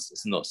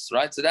bias nus,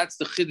 right? So that's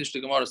the chiddush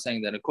the Gemara is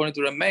saying that according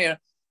to Rameir,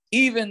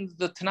 even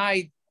the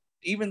tanai,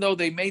 even though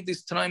they made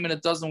this tanaim and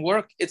it doesn't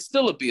work, it's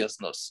still a bias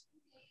nus.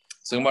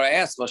 So Gemara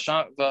asks,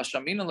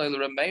 v'shamina leil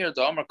Rameir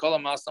da amar kol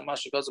masa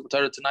mashakazu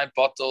b'tara tanai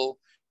batal.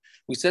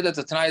 We said that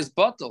the tanai is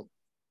batal.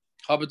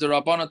 Haba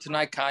derabanan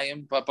tanai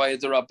kayim, but by a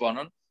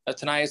derabanan, a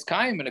tanai is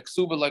kayim, and a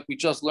ksuba, like we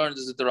just learned,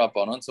 is a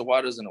derabanan. So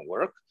why doesn't it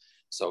work?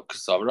 So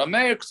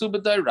Rameir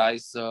ksuba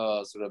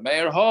deraisa. So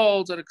Rameir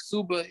holds that a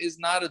ksuba is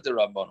not a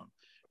derabanan.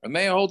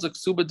 Rameir holds a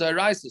ksuba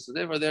deraisa. So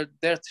therefore, their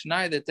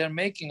tanai that they're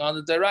making on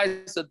the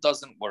deraisa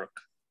doesn't work.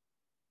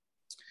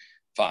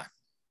 Fine.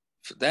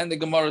 So then the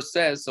Gemara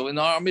says. So in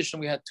our mission,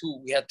 we had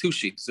two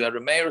sheets. So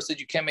Rameir said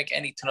you can't make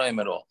any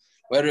tanaim at all.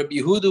 Where R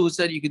Yehuda, who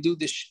said you could do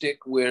this shtick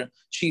where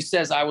she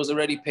says, I was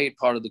already paid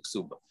part of the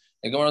Kesuba.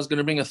 The Gemara is going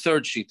to bring a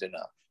third sheet in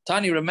now.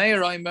 Tani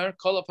Rameir Aimer,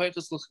 Kala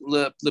Paitas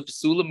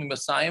Lepsula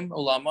Mimasayim,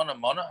 Ulamana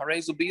Mana,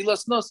 Harezu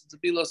Bilas Nus, it's a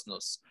Bilas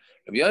Nus.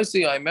 Rabbi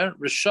Yossi Aimer,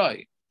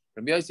 Rishai.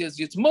 Rabbi Yossi says,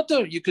 it's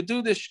mutter, you could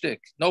do this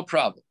shtick, no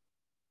problem.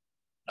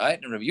 Right?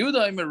 And Rabbi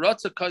Yehuda Aimer,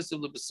 Ratza Kaisav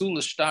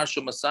Lepsula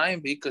Shtarsha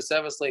Masayim,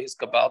 Vikasevas Le his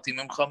Kabalti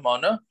Mimcha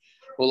Mana,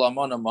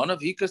 Ulamana Mana,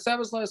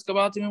 Vikasevas Le his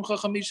Kabalti Mimcha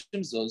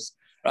Chamishim Zuz.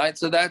 Right,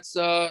 so that's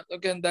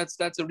again that's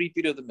a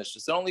repeat of the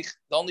Mishnah. So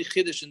the only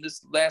chiddush in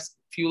this last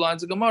few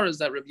lines of Gemara is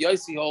that Rabbi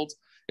Yossi holds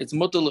it's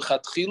mutter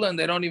lechatchila, and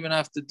they don't even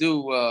have to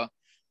do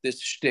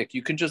this shtick.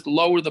 You can just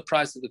lower the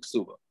price of the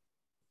Kesuba.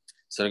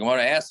 So the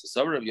Gemara asks,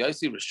 "So Rabbi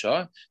Yossi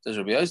Risha, does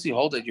Rabbi Yossi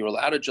hold that you're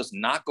allowed to just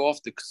knock off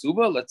the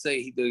Kesuba? Let's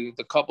say the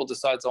couple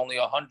decides only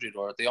 100,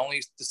 or they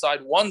only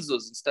decide 1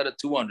 zuz instead of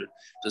 200.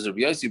 Does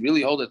Rabbi Yossi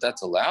really hold that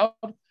that's allowed?"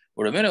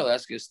 Or a minute,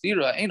 ask you're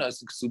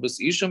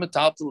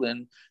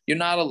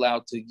not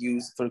allowed to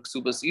use for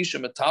Kesubas Isha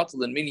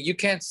metaltalin, meaning you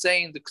can't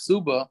say in the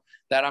Kesuba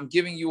that I'm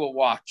giving you a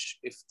watch.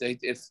 If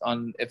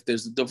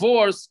there's a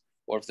divorce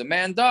or if the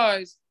man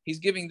dies, he's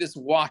giving this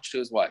watch to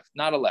his wife.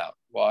 Not allowed.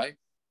 Why?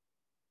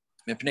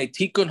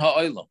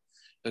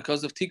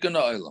 because of tikkun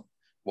ha'olam.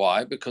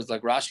 Why? Because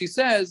like Rashi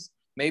says,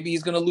 maybe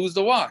he's going to lose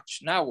the watch.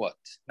 Now what?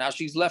 Now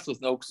she's left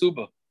with no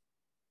Kesuba,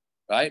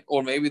 right?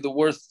 Or maybe the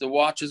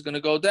watch is going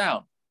to go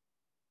down.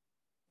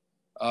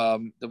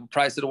 The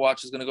price of the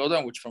watch is going to go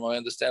down, which from what I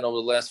understand over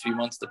the last few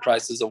months, the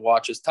prices of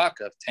watches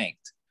taka have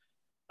tanked,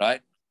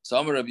 right? So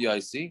Amar Rabbi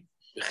Yosi,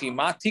 what kind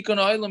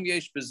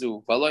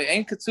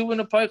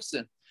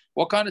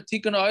of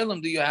tikkun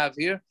ha'olam do you have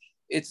here?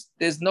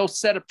 There's no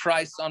set of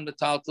price on the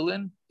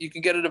taltalin. You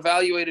can get it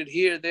evaluated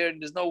here, there,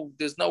 and there's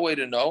no way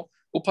to know.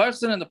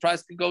 And the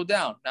price can go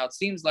down. Now it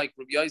seems like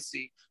Rabbi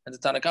Yosi and the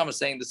Tanakama are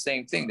saying the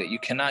same thing, that you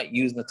cannot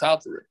use the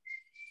taltalin.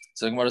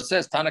 So the Gemara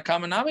says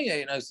Tanakama nami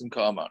einaisin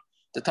ka'amar.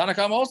 The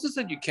Tanakama also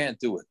said you can't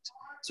do it.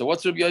 So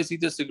what's Rabbi Yosi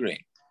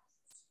disagreeing?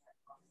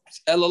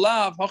 This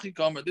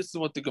is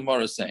what the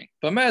Gemara is saying.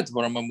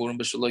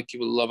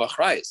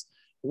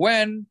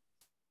 When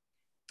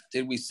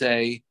did we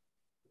say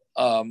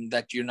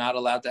that you're not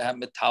allowed to have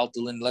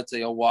metaltalin, let's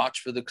say a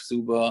watch for the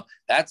Kesuba?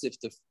 That's if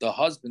the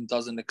husband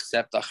doesn't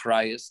accept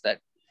achrayas,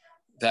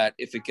 that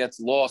if it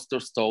gets lost or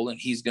stolen,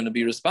 he's going to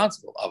be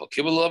responsible. But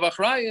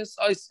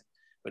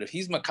if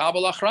he's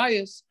makabel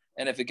achrayas,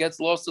 and if it gets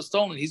lost or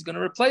stolen, he's going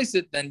to replace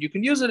it, then you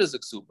can use it as a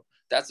Kesuba.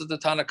 That's what the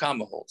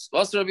Tanakama holds.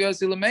 Right?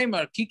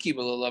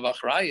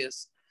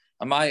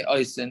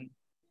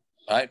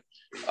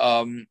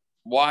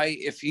 Why,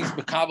 if he's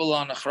makabel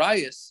on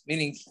achrayas,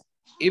 meaning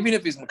even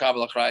if he's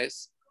makabel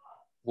achrayas,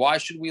 why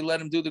should we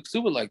let him do the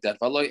Kesuba like that?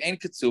 And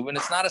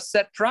it's not a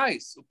set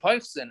price,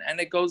 and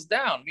it goes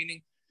down.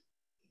 Meaning,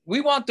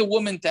 we want the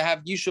woman to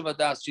have yishuv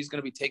adas. She's going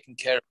to be taken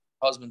care of.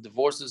 Her husband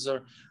divorces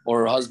her,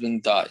 or her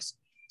husband dies.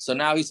 So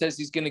now he says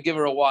he's going to give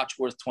her a watch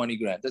worth 20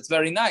 grand. That's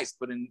very nice.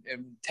 But in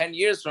 10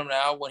 years from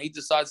now, when he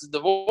decides to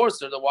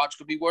divorce her, the watch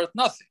could be worth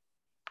nothing.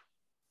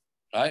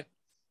 Right?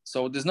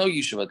 So there's no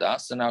yishuv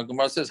adas. So now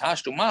Gemara says,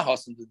 Hashtu ma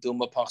hasan the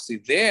dilma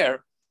paksi.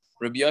 There,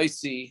 Rabbi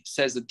Yosi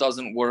says it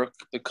doesn't work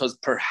because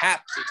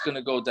perhaps it's going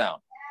to go down.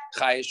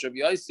 Chayish Rabbi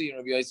Yosi, and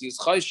Rabbi Yosi is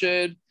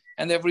chayshed,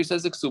 and therefore he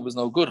says the Kesuba is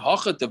no good.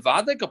 Hacha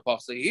devade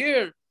kapachsa.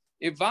 Here,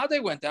 if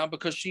Vade went down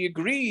because she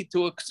agreed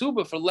to a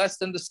Kesuba for less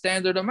than the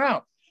standard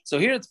amount. So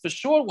here it for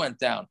sure went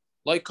down.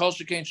 Like Kol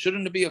Shekain,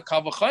 shouldn't it be a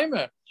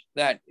kavachaymer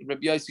that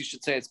Rabbi Yosi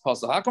should say it's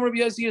possible? How come Rabbi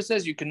Yosi here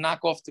says you can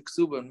knock off the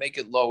Kesuba and make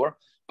it lower,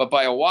 but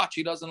by a watch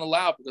he doesn't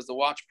allow because the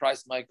watch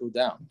price might go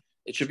down?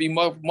 It should be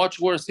much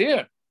worse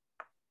here.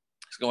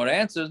 He's going to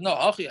answer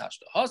no.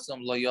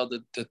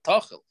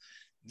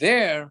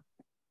 There,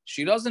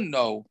 she doesn't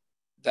know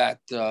that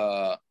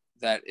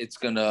it's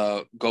going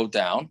to go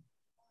down,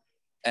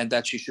 and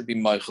that she should be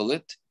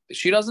meichelit.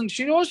 She doesn't.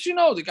 What does she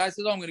know? The guy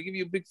says, "Oh, I'm going to give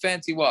you a big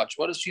fancy watch."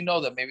 What does she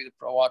know that maybe the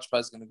watch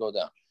price is going to go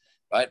down,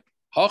 right?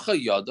 Hacha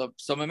yada.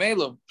 So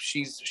Mamela,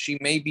 she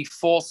may be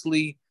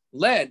falsely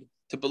led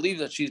to believe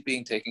that she's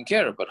being taken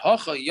care of. But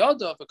hacha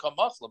yada become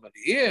machla. But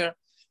here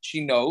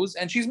she knows,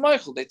 and she's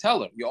meichel. They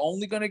tell her, "You're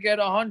only going to get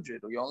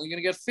 100, or you're only going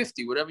to get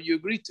 50, whatever you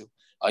agree to."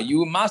 Are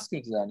you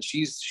masking to that? And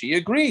she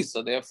agrees.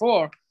 So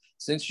therefore,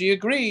 since she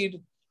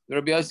agreed,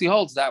 Rabbi Yosi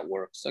holds that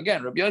works.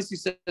 Again, Rabbi Yosi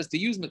says to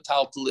use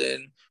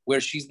metaltalin where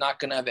she's not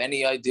going to have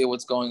any idea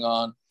what's going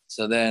on.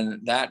 So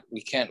then that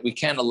we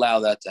can't allow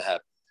that to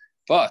happen.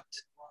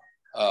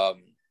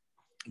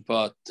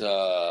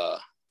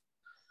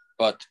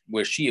 But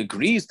where she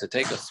agrees to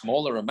take a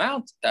smaller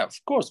amount, that of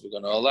course we're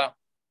going to allow.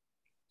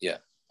 Yeah.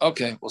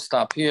 Okay, we'll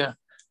stop here.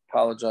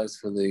 Apologize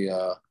for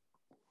the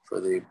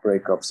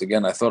breakups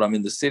again. I thought I'm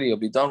in the city. I'll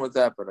be done with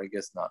that, but I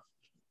guess not.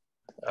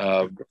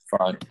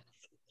 Fine.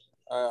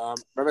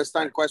 Rabbi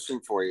Stein, question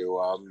for you.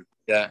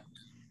 Yeah.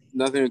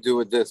 Nothing to do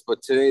with this,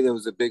 but today there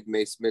was a big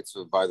mace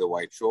mitzvah by the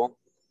White Shul.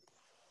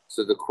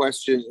 So the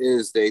question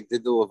is, they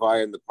did the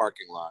levaya in the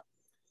parking lot.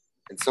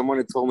 And someone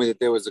had told me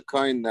that there was a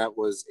kohen that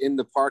was in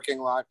the parking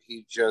lot.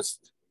 He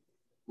just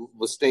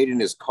stayed in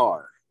his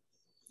car.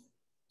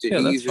 Did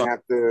he even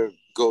have to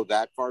go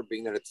that far,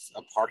 being that it's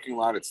a parking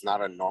lot? It's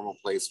not a normal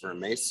place for a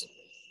mace?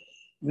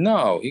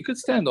 No, he could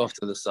stand off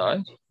to the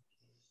side.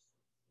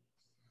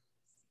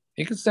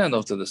 He could stand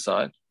off to the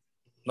side.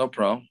 No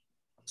problem.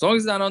 As long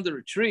as he's not under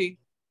a tree.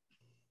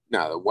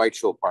 No, the White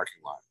Shul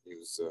parking lot. He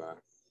was...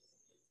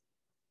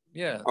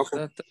 Yeah, okay.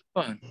 That's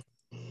fine.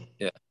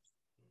 Yeah.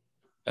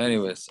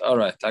 Anyways, all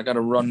right. I got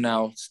to run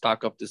now,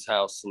 stock up this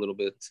house a little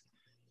bit,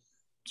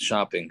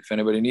 shopping. If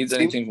anybody needs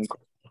anything,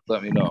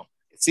 let me know.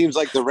 It seems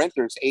like the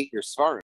renters ate your svarim.